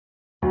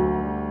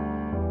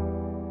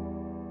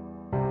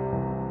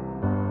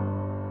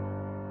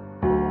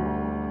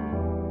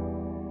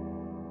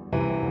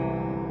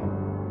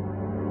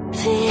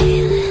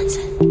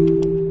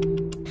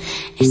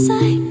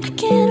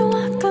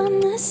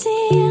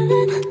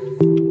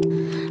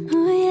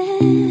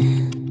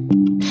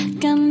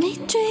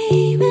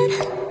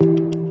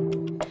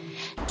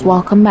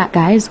Welcome back,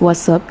 guys.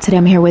 What's up? Today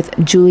I'm here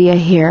with Julia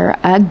here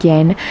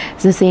again.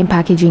 It's the same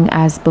packaging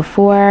as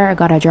before. I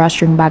got a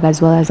drawstring bag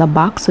as well as a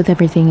box with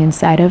everything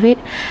inside of it,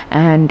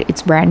 and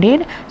it's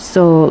branded.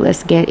 So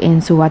let's get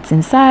into what's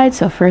inside.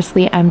 So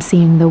firstly, I'm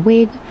seeing the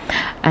wig,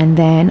 and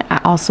then I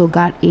also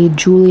got a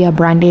Julia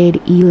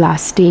branded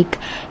elastic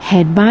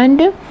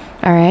headband.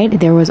 All right,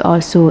 there was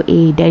also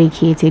a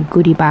dedicated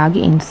goodie bag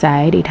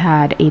inside. It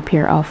had a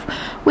pair of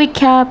wig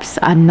caps,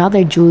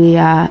 another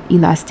Julia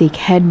elastic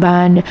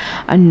headband,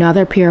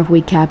 another pair of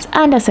wig caps,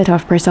 and a set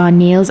of press-on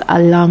nails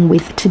along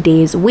with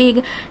today's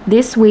wig.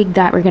 This wig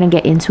that we're gonna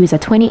get into is a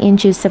 20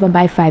 inches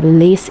 7x5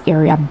 lace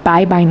area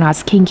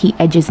byebyeknots kinky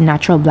edges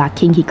natural black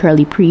kinky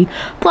curly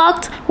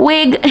pre-plucked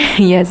wig.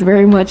 Yes,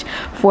 very much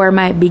for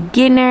my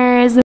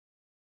beginners.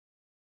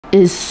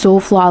 Is so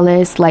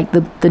flawless. Like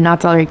the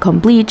knots already come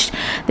bleached.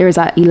 There's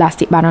an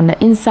elastic band on the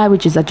inside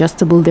which is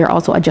adjustable. There are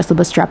also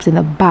adjustable straps in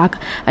the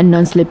back, a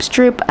non-slip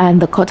strip,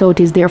 and the cutout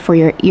is there for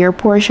your ear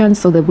portion,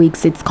 so the wig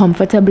sits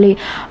comfortably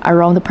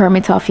around the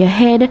perimeter of your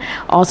head.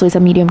 Also, it's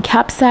a medium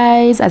cap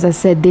size. As I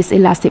said, this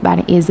elastic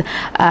band is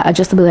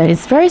adjustable and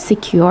it's very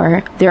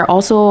secure. There's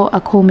also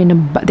a comb in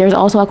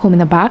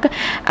the back,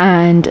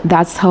 and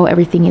that's how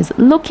everything is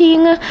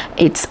looking.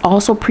 It's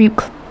also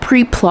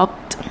pre-plucked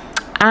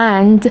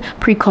and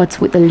pre-cut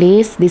with the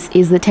lace. This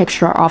is the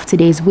texture of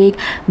today's wig.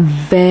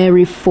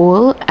 Very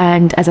full,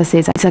 and as I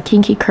said, it's a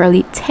kinky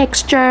curly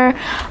texture.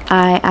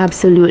 I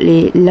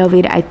absolutely love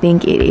it. I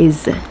think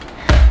it's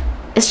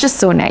just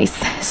so nice.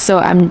 So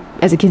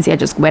as you can see, I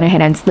just went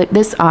ahead and slipped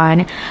this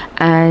on,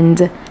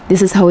 and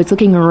this is how it's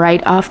looking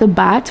right off the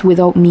bat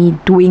without me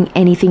doing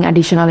anything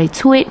additionally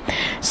to it.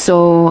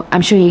 So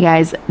I'm showing you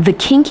guys the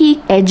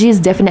kinky edges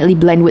definitely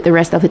blend with the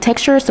rest of the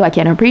texture, so I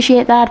can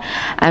appreciate that.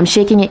 I'm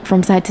shaking it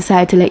from side to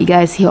side to let you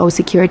guys see how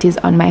secure it is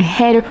on my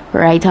head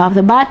right off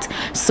the bat.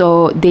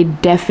 So they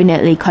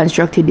definitely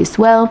constructed this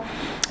well.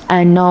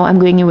 And now I'm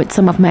going in with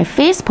some of my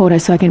face powder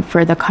so I can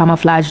further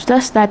camouflage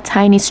just that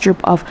tiny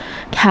strip of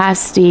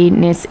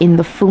castiness in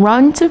the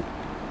front.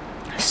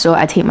 So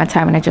I take my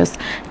time and I just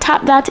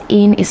tap that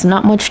in. It's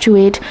not much to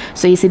it.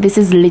 So you see, this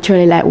is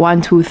literally like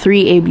 1, 2,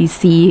 3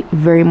 ABC,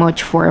 very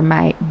much for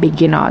my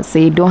beginners. So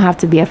you don't have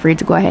to be afraid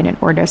to go ahead and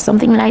order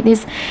something like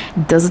this.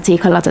 It doesn't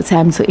take a lot of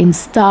time to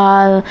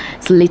install.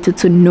 It's little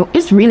to no,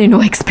 it's really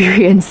no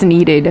experience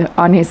needed,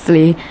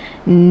 honestly.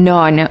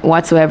 None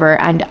whatsoever.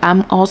 And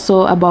I'm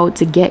also about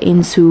to get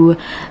into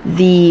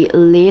the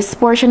lace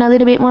portion a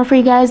little bit more for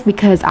you guys,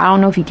 because I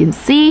don't know if you can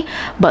see,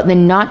 but the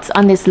knots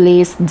on this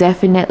lace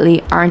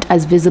definitely aren't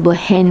as visible,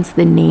 hence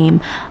the name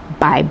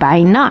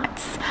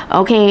byebyeknots.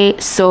 Okay,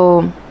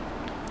 so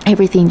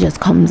everything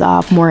just comes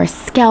off more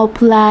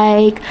scalp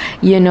like,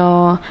 you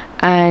know,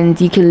 and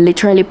you can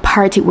literally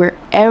part it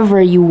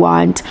wherever you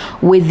want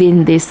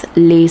within this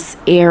lace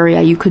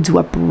area. You could do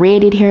a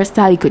braided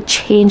hairstyle, you could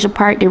change the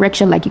part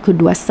direction, like you could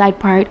do a side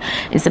part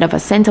instead of a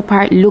center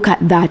part. Look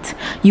at that.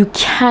 You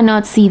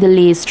cannot see the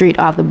lace straight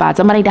off the bat.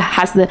 Somebody that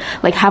has to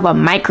like have a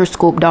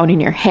microscope down in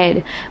your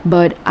head.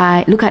 But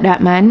look at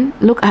that, man.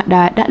 Look at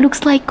that. That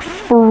looks like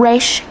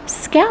fresh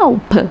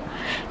scalp.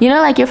 You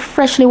know, like you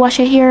freshly wash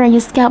your hair and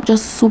your scalp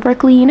just super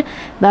clean.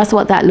 That's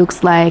what that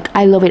looks like.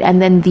 I love it.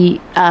 And then the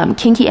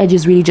kinky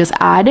edges really just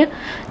add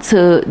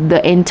to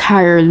the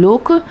entire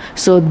look.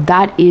 So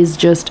that is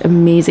just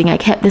amazing. I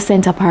kept the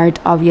center part,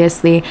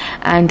 obviously,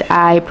 and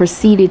I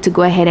proceeded to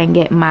go ahead and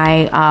get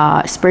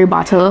my spray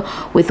bottle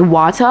with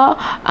water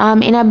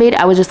in a bit.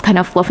 I was just kind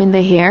of fluffing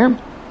the hair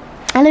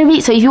a little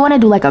bit. So if you want to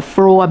do like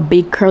a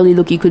big curly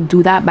look, you could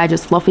do that by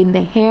just fluffing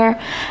the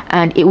hair,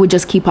 and it would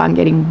just keep on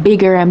getting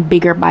bigger and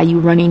bigger by you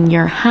running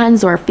your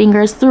hands or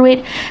fingers through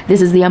it.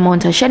 This is the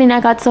amount of shedding I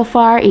got so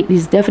far. It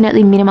is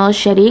definitely minimal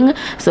shedding,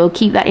 so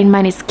keep that in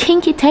mind. It's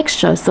kinky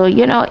texture, so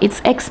you know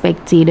it's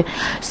expected.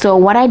 So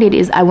what I did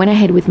is I went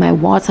ahead with my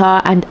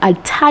water and a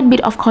tad bit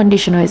of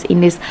conditioner is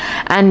in this,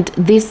 and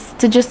this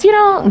to just, you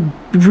know,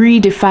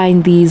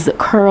 redefine these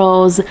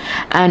curls.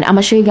 And I'm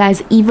gonna show you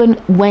guys, even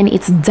when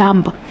it's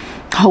damp,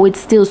 how it's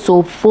still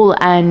so full,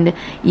 and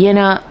you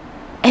know,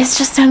 it's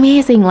just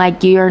amazing.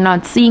 Like, you're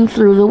not seeing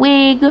through the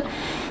wig,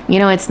 you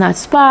know, it's not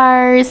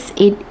sparse.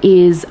 It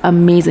is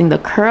amazing. The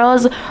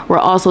curls were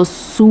also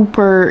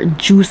super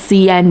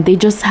juicy, and they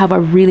just have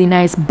a really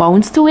nice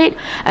bounce to it.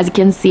 As you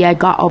can see, I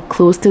got up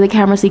close to the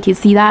camera so you can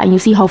see that, and you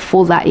see how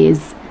full that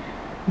is.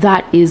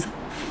 That is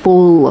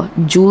full.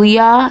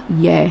 Julia,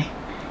 yeah,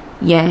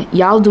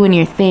 y'all doing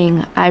your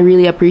thing. I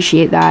really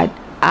appreciate that.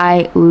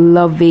 I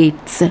love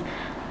it.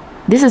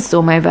 This is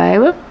so my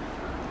vibe.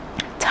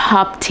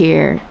 Top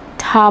tier.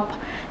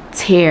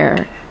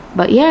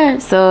 But yeah,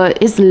 so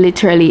it's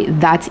literally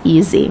that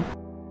easy.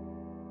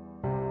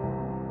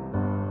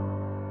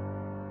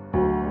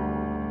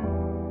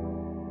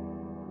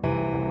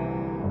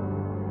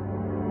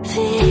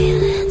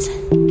 Feelings,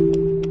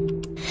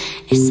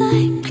 it's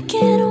like I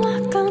can't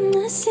walk on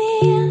the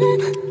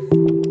ceiling.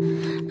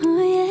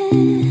 Oh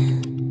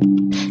yeah,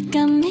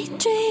 got me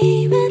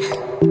dreaming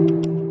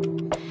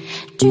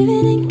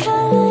in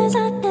colors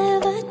I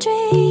never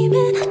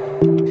dreamed.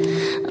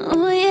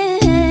 Oh yeah.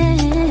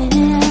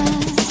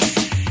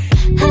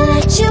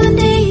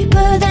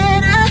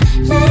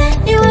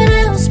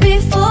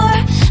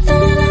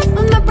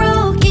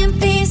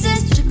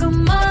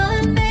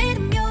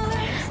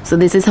 So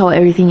this is how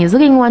everything is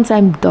looking once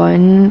I'm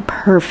done.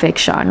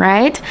 Perfection,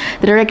 right?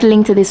 The direct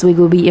link to this wig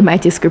will be in my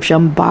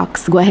description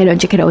box. Go ahead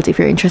and check it out if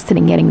you're interested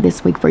in getting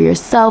this wig for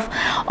yourself.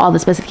 All the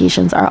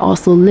specifications are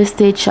also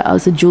listed. Shout out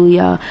to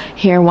Julia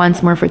here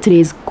once more for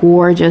today's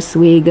gorgeous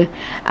wig.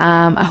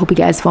 I hope you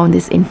guys found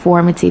this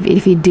informative.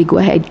 If you did, go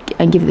ahead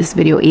and give this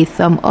video a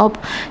thumb up,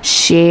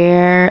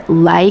 share,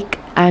 like,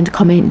 and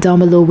comment down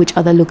below which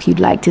other look you'd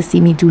like to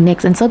see me do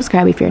next, and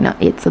subscribe if you're not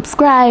yet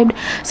subscribed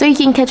so you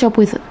can catch up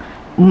with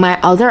my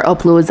other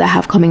uploads I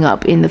have coming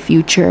up in the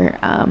future.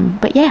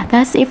 But yeah,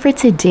 that's it for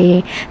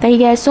today. Thank you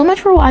guys so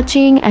much for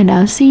watching, and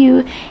I'll see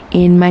you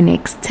in my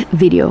next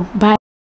video. Bye.